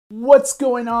What's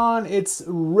going on? It's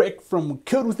Rick from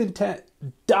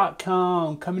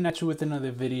codewithintent.com coming at you with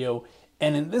another video.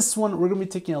 And in this one, we're going to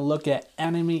be taking a look at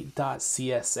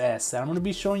Animate.css. And I'm going to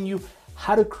be showing you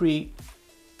how to create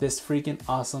this freaking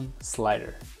awesome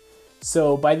slider.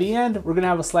 So by the end, we're going to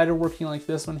have a slider working like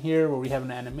this one here, where we have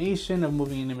an animation of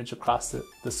moving an image across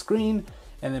the screen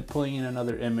and then pulling in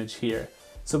another image here.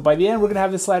 So by the end, we're going to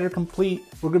have this slider complete.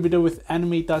 We're going to be done with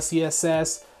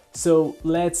Animate.css. So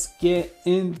let's get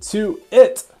into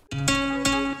it.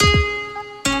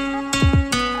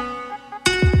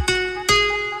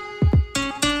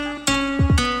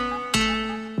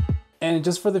 And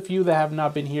just for the few that have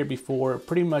not been here before,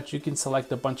 pretty much you can select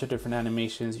a bunch of different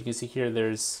animations. You can see here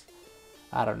there's,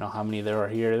 I don't know how many there are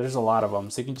here. There's a lot of them.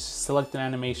 So you can just select an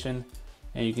animation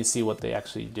and you can see what they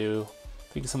actually do.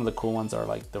 I think some of the cool ones are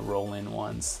like the roll in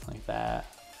ones like that,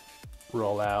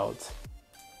 roll out.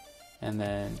 And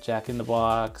then Jack in the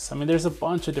Box. I mean, there's a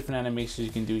bunch of different animations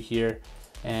you can do here.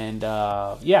 And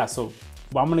yeah, so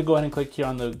I'm gonna go ahead and click here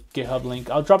on the GitHub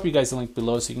link. I'll drop you guys a link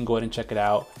below so you can go ahead and check it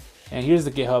out. And here's the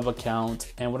GitHub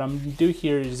account. And what I'm gonna do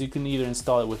here is you can either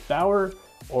install it with Bower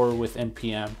or with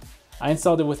NPM. I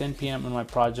installed it with NPM in my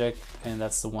project, and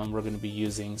that's the one we're gonna be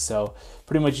using. So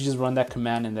pretty much you just run that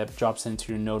command and that drops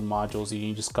into your node modules. You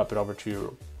can just copy it over to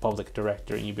your public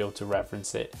directory and you'll be able to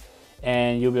reference it.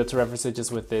 And you'll be able to reference it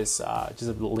just with this, just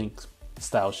a link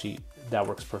style sheet that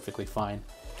works perfectly fine.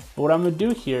 But what I'm gonna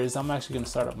do here is I'm actually gonna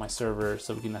start up my server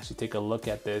so we can actually take a look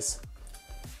at this.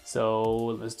 So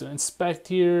let's do inspect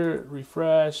here,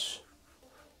 refresh,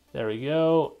 there we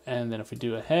go. And then if we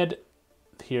do a head,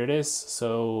 here it is.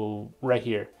 So right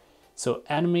here. So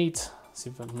animate, see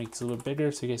if I can make this a little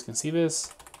bigger so you guys can see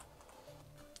this.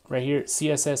 Right here,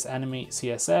 CSS, animate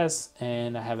CSS,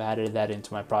 and I have added that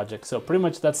into my project. So pretty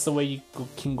much that's the way you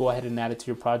can go ahead and add it to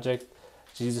your project.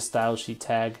 Just use a style sheet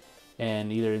tag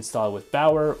and either install it with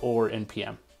Bower or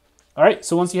NPM. All right,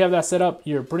 so once you have that set up,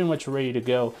 you're pretty much ready to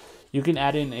go. You can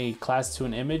add in a class to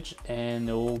an image and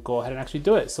it will go ahead and actually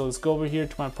do it. So let's go over here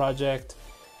to my project.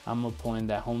 I'm gonna pull in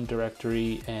that home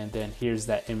directory, and then here's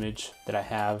that image that I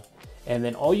have. And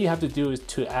then all you have to do is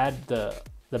to add the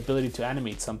ability to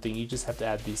animate something. You just have to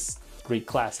add these 3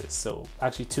 classes. So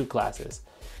actually 2 classes.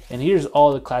 And here's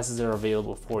all the classes that are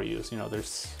available for you. So, you know,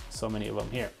 there's so many of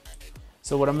them here.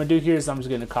 So what I'm gonna do here is I'm just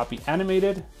gonna copy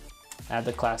animated, add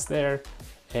the class there,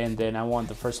 and then I want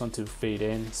the first one to fade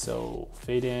in. So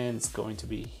fade in is going to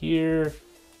be here.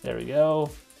 There we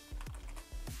go.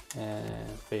 And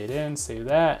fade in, save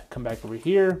that, come back over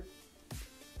here.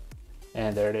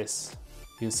 And there it is.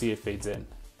 You can see it fades in.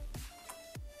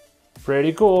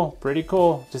 Pretty cool, pretty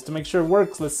cool. Just to make sure it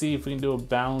works, let's see if we can do a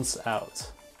bounce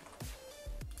out.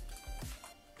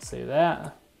 Save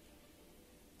that.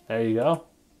 There you go.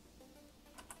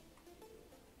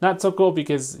 Not so cool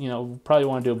because, you know, we probably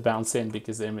want to do a bounce in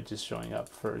because the image is showing up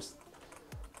first.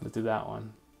 Let's do that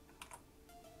one.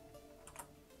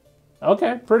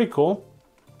 Okay, pretty cool.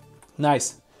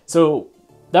 Nice. So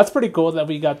that's pretty cool that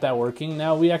we got that working.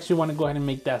 Now we actually want to go ahead and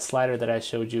make that slider that I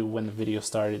showed you when the video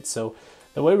started. So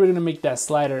the way we're going to make that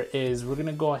slider is we're going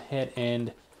to go ahead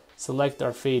and select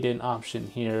our fade in option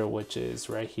here, which is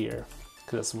right here,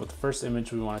 because that's what the first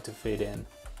image we want it to fade in.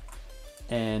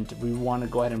 And we want to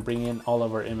go ahead and bring in all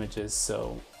of our images.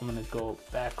 So I'm going to go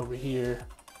back over here.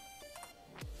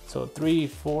 So 3,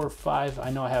 4, 5. I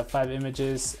know I have 5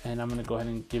 images, and I'm going to go ahead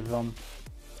and give them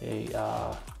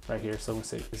a right here. So I'm going to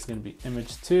say it's going to be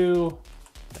image 2.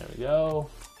 There we go.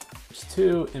 Image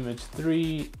 2, image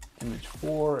 3. Image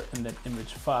 4, and then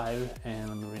image 5, and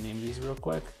let me rename these real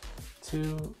quick.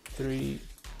 2, 3,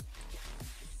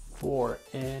 4,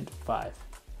 and 5.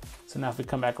 So now if we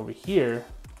come back over here,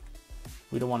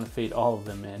 we don't want to fade all of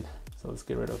them in. So let's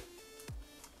get rid of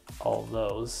all of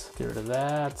those. Get rid of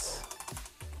that.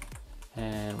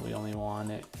 And we only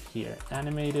want it here.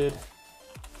 Animated,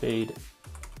 fade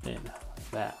in,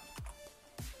 like that.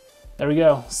 There we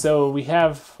go. So we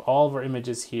have all of our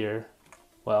images here.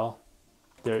 Well,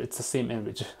 it's the same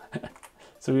image.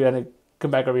 So we gotta come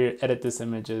back over here, edit this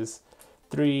images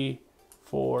 3,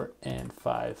 4, and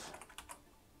 5.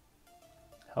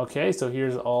 Okay, so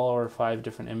here's all our 5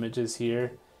 different images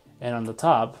here. And on the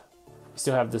top, we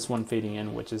still have this one fading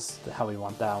in, which is how we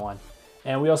want that one.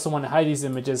 And we also want to hide these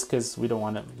images because we don't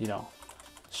want to, you know,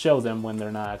 show them when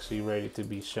they're not actually ready to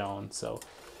be shown. So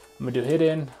I'm gonna do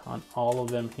hidden on all of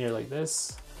them here like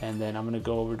this. And then I'm going to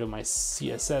go over to my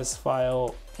CSS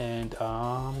file, and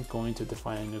I'm going to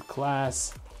define a new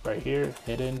class right here,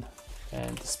 hidden,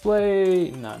 and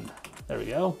display none. There we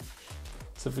go.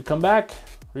 So if we come back,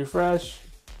 refresh,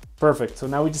 perfect. So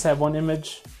now we just have one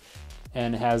image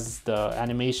and it has the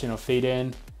animation of fade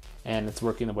in and it's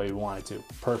working the way we want it to.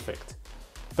 Perfect.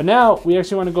 But now we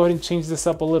actually want to go ahead and change this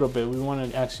up a little bit. We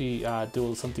want to actually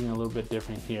do something a little bit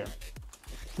different here.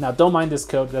 Now don't mind this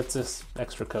code, that's just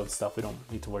extra code stuff. We don't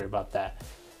need to worry about that,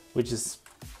 which is,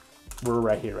 we're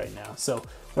right here right now. So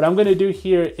what I'm gonna do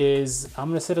here is I'm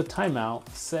gonna set a timeout,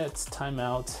 set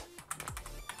timeout,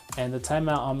 and the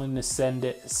timeout I'm gonna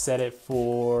set it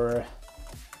for,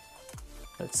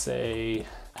 let's say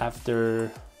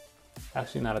after,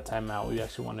 actually not a timeout, we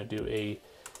actually wanna do a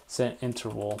set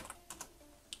interval,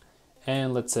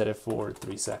 and let's set it for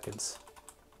 3 seconds.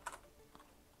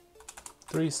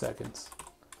 3 seconds.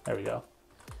 There we go.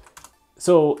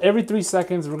 So every 3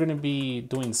 seconds, we're gonna be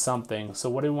doing something. So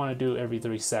what do we wanna do every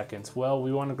 3 seconds? Well,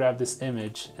 we wanna grab this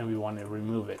image and we wanna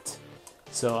remove it.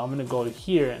 So I'm gonna go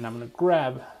here and I'm gonna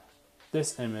grab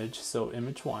this image, so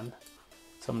image 1.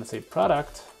 So I'm gonna say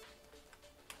product,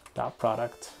 dot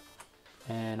product,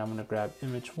 and I'm gonna grab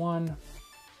image 1,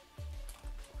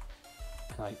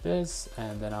 like this,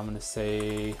 and then I'm gonna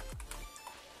say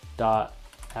dot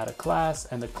add a class,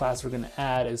 and the class we're gonna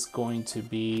add is going to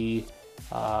be,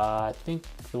 I think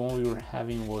the one we were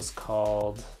having was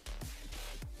called,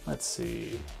 let's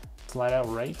see, slide out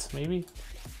right, maybe?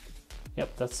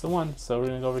 Yep, that's the one. So we're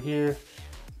gonna go over here,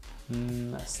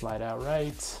 slide out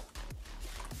right,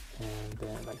 and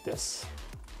then like this.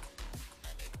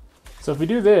 So if we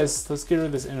do this, let's get rid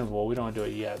of this interval. We don't wanna do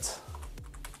it yet.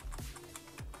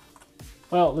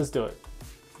 Well, let's do it.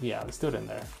 Yeah, let's do it in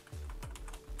there.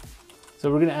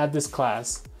 So we're gonna add this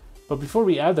class, but before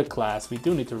we add the class, we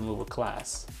do need to remove a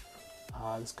class.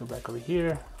 Let's go back over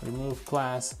here, remove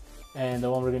class, and the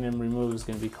one we're gonna remove is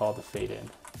gonna be called the fade in,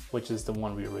 which is the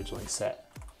one we originally set.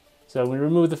 So we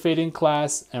remove the fade in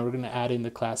class, and we're gonna add in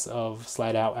the class of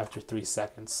slide out after 3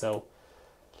 seconds. So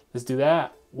let's do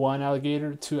that. 1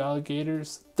 alligator, 2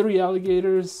 alligators, 3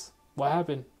 alligators. What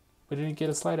happened? We didn't get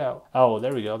a slide out. Oh,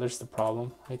 there we go, there's the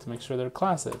problem. I need to make sure they're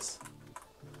classes.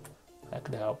 That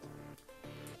could help.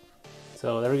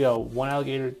 So there we go, 1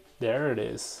 alligator, there it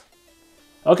is.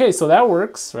 Okay, so that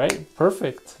works, right?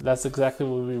 Perfect. That's exactly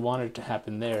what we wanted to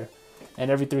happen there. And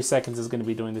every 3 seconds is gonna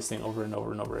be doing this thing over and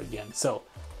over and over again. So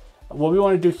what we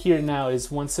wanna do here now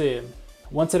is once it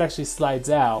actually slides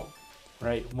out,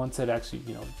 right? Once it actually,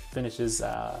 finishes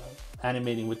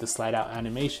animating with the slide out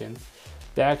animation,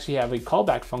 they actually have a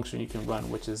callback function you can run,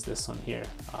 which is this one here.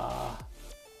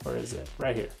 Where is it?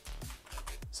 Right here.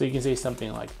 So you can say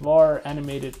something like var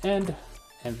animated end,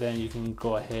 and then you can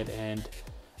go ahead and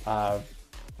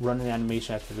run an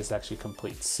animation after this actually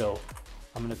completes. So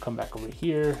I'm gonna come back over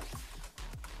here,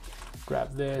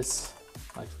 grab this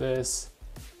like this,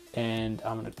 and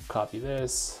I'm gonna copy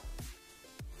this.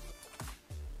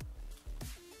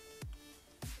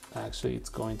 Actually, it's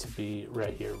going to be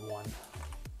right here, 1.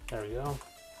 There we go.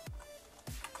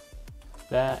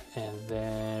 That, and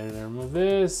then we're gonna remove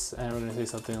this, and we're gonna say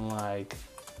something like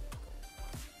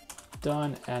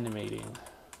done animating.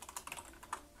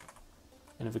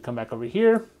 And if we come back over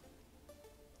here,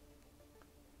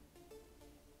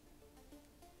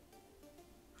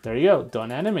 there you go,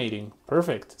 done animating.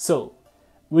 Perfect. So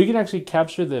we can actually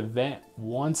capture the event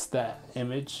once that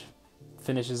image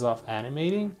finishes off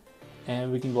animating,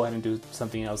 and we can go ahead and do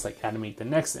something else like animate the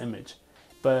next image.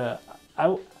 But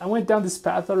I went down this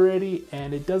path already,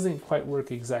 and it doesn't quite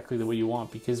work exactly the way you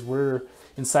want, because we're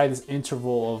inside this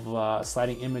interval of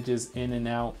sliding images in and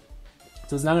out.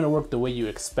 So it's not gonna work the way you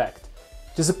expect.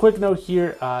 Just a quick note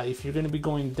here, if you're gonna be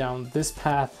going down this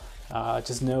path,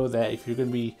 just know that if you're gonna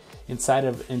be inside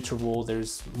of interval,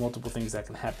 there's multiple things that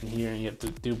can happen here, and you have to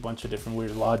do a bunch of different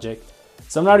weird logic.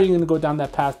 So I'm not even gonna go down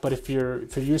that path, but if for your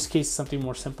use case, something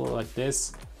more simple like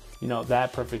this,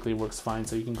 that perfectly works fine.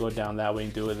 So you can go down that way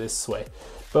and do it this way.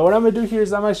 But what I'm gonna do here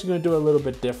is I'm actually gonna do it a little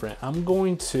bit different. I'm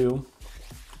going to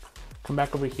come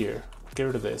back over here, get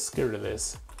rid of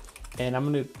this, and I'm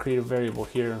gonna create a variable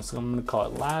here. So I'm gonna call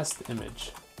it last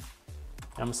image.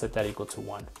 I'm gonna set that equal to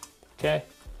 1, okay?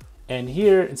 And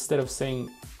here, instead of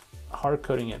saying hard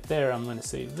coding it there, I'm gonna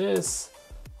say this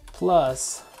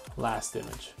plus last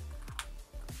image.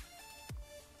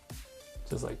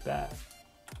 Just like that.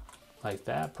 Like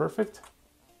that, perfect.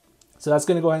 So that's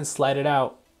gonna go ahead and slide it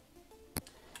out.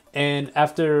 And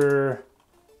after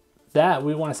that,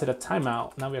 we wanna set a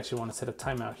timeout. Now we actually wanna set a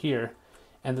timeout here.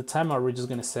 And the timeout, we're just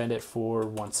gonna set it for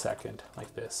 1 second,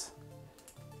 like this.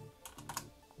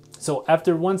 So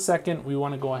after 1 second, we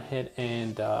wanna go ahead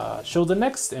and show the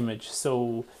next image.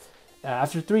 So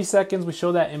after 3 seconds, we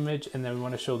show that image, and then we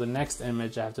wanna show the next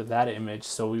image after that image.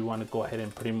 So we wanna go ahead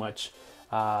and pretty much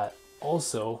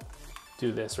also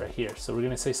do this right here. So we're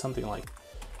gonna say something like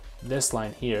this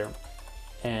line here,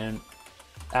 and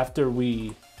after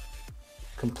we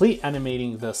complete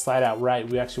animating the slide out right,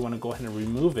 we actually want to go ahead and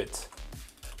remove it.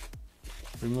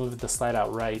 Remove the slide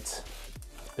out right,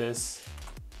 like this.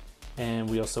 And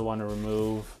we also want to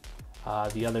remove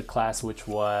the other class, which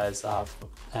was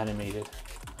animated,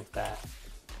 like that.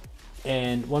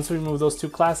 And once we remove those two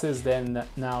classes, then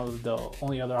now the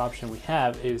only other option we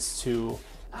have is to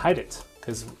hide it,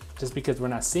 because just because we're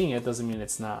not seeing it doesn't mean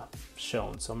it's not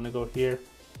shown. So I'm going to go here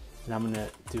and I'm going to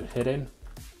do hidden,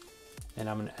 and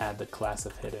I'm going to add the class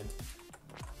of hidden.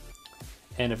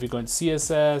 And if you go into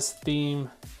CSS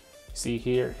theme, see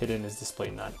here, hidden is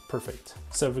display none. Perfect.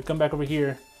 So if we come back over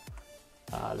here,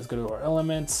 let's go to our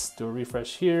elements, do a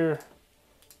refresh here,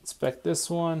 inspect this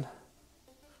one.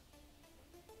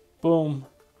 Boom.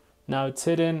 Now it's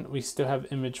hidden. We still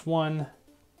have image 1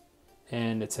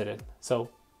 and it's hidden. So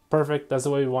perfect. That's the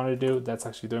way we want to do. That's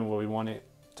actually doing what we want it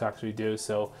to actually do.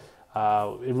 So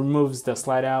it removes the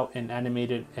slide out and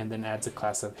animated, and then adds a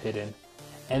class of hidden.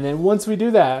 And then once we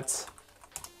do that,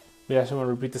 we actually want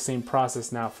to repeat the same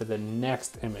process now for the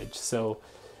next image. So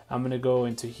I'm going to go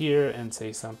into here and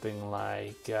say something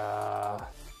like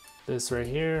this right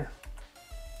here.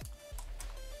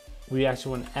 We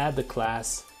actually want to add the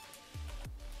class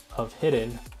of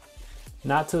hidden,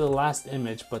 not to the last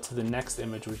image, but to the next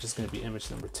image, which is going to be image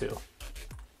number 2,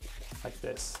 like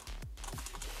this,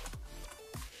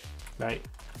 right?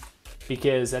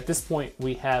 Because at this point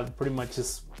we have pretty much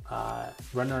just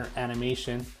run our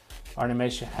animation. Our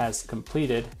animation has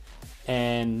completed,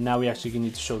 and now we actually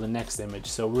need to show the next image.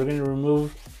 So we're going to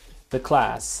remove the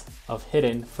class of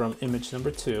hidden from image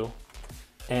number 2,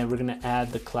 and we're going to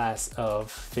add the class of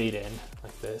fade in,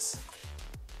 like this.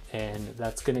 And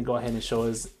that's going to go ahead and show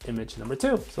us image number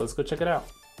 2. So let's go check it out.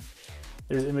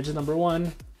 There's image number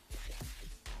 1.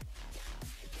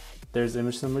 There's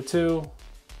image number 2.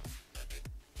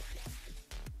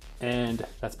 And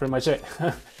that's pretty much it.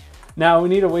 Now we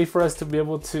need a way for us to be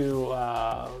able to,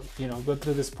 go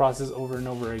through this process over and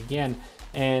over again.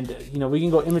 And, we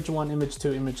can go image 1, image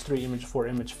 2, image 3, image 4,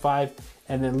 image 5,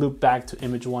 and then loop back to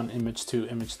image 1, image 2,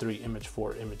 image 3, image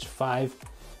 4, image 5.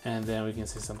 And then we can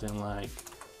say something like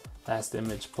last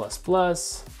image plus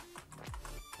plus,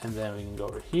 and then we can go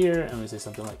over here and we say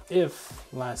something like if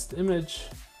last image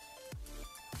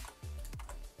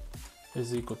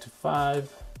is equal to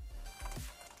 5,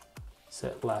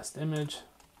 set last image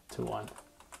to 1.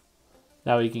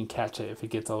 Now you can catch it if it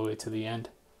gets all the way to the end.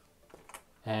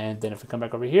 And then if we come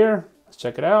back over here, let's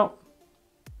check it out.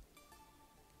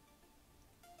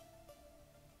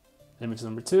 Image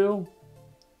number 2,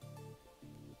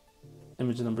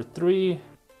 image number 3,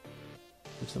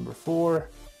 image number 4,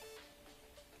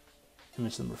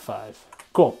 image number 5.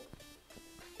 Cool.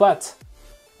 But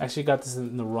I actually got this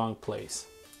in the wrong place,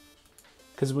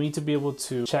 because we need to be able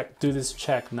to do this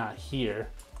check not here,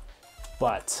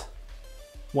 but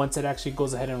once it actually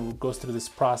goes ahead and goes through this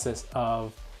process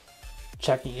of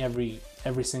checking every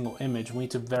single image, we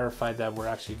need to verify that we're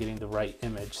actually getting the right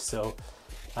image. So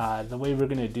the way we're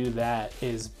going to do that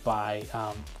is by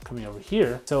coming over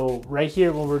here. So right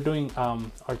here, when we're doing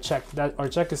our check, our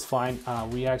check is fine.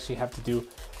 We actually have to do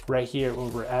right here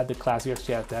when we add the class, we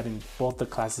actually have to add in both the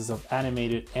classes of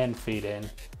animated and fade in,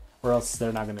 or else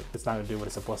it's not gonna do what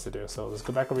it's supposed to do. So let's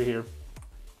go back over here.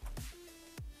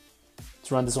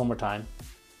 Let's run this one more time.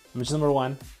 Image number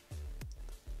 1,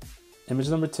 image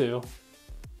number 2,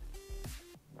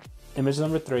 image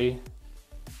number 3,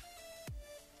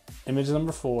 image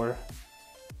number 4,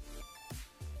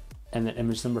 and then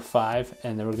image number 5,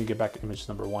 and then we're gonna get back to image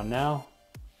number 1 now.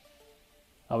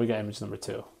 Oh, we got image number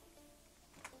 2.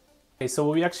 Okay, so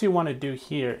what we actually want to do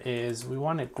here is we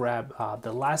want to grab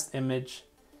the last image.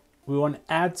 We want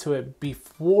to add to it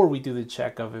before we do the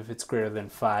check of if it's greater than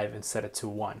 5 and set it to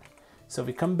 1. So if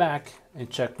we come back and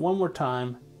check one more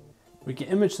time, we get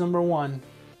image number 1,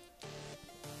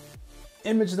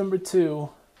 image number 2,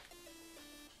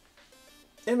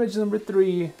 image number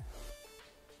 3,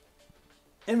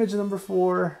 image number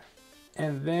 4,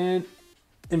 and then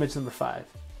image number 5,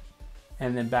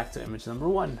 and then back to image number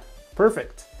 1.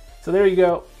 Perfect. So there you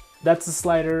go. That's the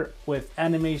slider with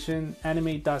animation,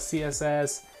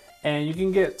 Animate.css, and you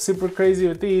can get super crazy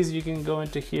with these. You can go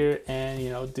into here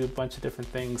and do a bunch of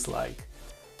different things, like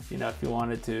if you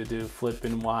wanted to do flip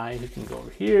in Y, you can go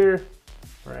over here,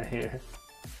 right here,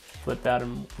 flip out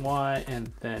in Y,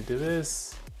 and then do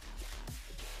this.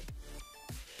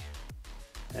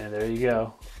 And there you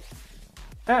go.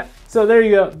 So there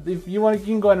you go. If you want, you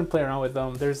can go ahead and play around with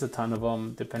them. There's a ton of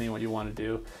them, depending on what you want to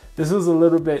do. This was a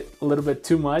little bit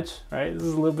too much, right? This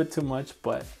is a little bit too much,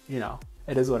 but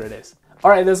it is what it is.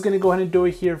 All right, that's gonna go ahead and do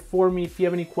it here for me. If you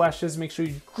have any questions, make sure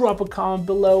you drop a comment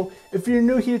below. If you're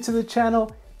new here to the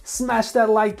channel, smash that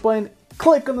like button,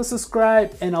 click on the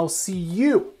subscribe, and I'll see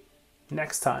you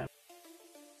next time.